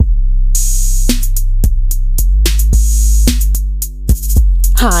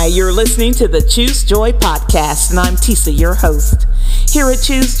Hi, you're listening to the Choose Joy podcast, and I'm Tisa, your host. Here at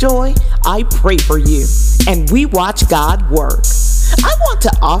Choose Joy, I pray for you, and we watch God work. I want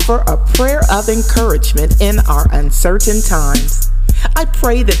to offer a prayer of encouragement in our uncertain times. I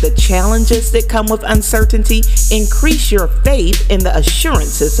pray that the challenges that come with uncertainty increase your faith in the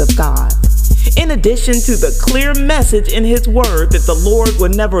assurances of God. In addition to the clear message in His Word that the Lord will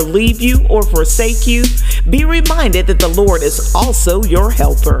never leave you or forsake you, be reminded that the Lord is also your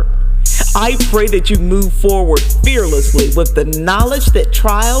helper. I pray that you move forward fearlessly with the knowledge that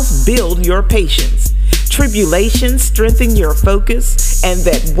trials build your patience, tribulations strengthen your focus, and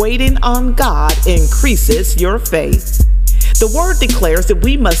that waiting on God increases your faith. The Word declares that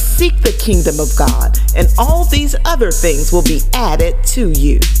we must seek the kingdom of God, and all these other things will be added to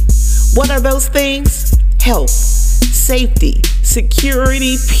you. What are those things? Health, safety,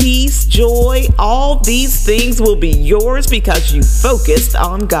 security, peace, joy. All these things will be yours because you focused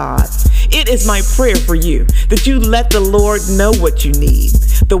on God. It is my prayer for you that you let the Lord know what you need.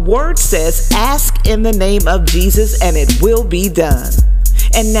 The Word says, ask in the name of Jesus and it will be done.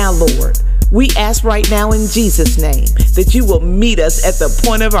 And now, Lord, we ask right now in Jesus' name that you will meet us at the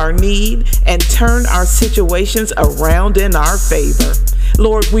point of our need and turn our situations around in our favor.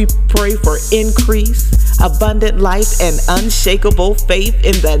 Lord, we pray for increase, abundant life, and unshakable faith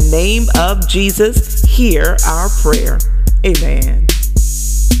in the name of Jesus. Hear our prayer. Amen.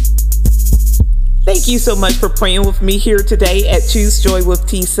 Thank you so much for praying with me here today at Choose Joy with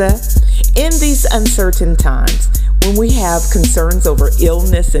Tisa. In these uncertain times, when we have concerns over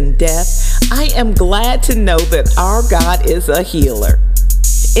illness and death, I am glad to know that our God is a healer.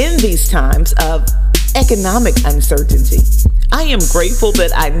 In these times of economic uncertainty, I am grateful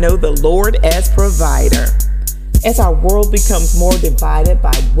that I know the Lord as provider. As our world becomes more divided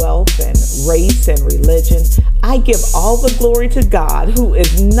by wealth and race and religion, I give all the glory to God, who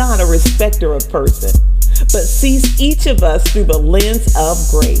is not a respecter of person, but sees each of us through the lens of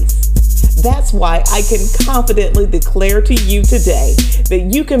grace. That's why I can confidently declare to you today that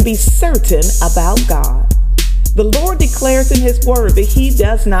you can be certain about God. The Lord declares in His Word that He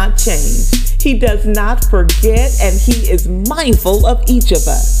does not change. He does not forget, and He is mindful of each of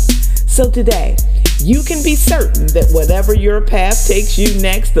us. So today, you can be certain that whatever your path takes you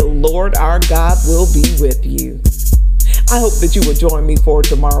next, the Lord our God will be with you. I hope that you will join me for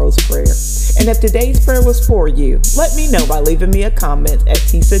tomorrow's prayer. And if today's prayer was for you, let me know by leaving me a comment at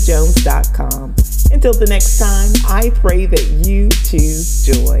tisajones.com. Until the next time, I pray that you choose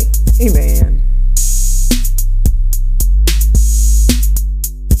joy. Amen.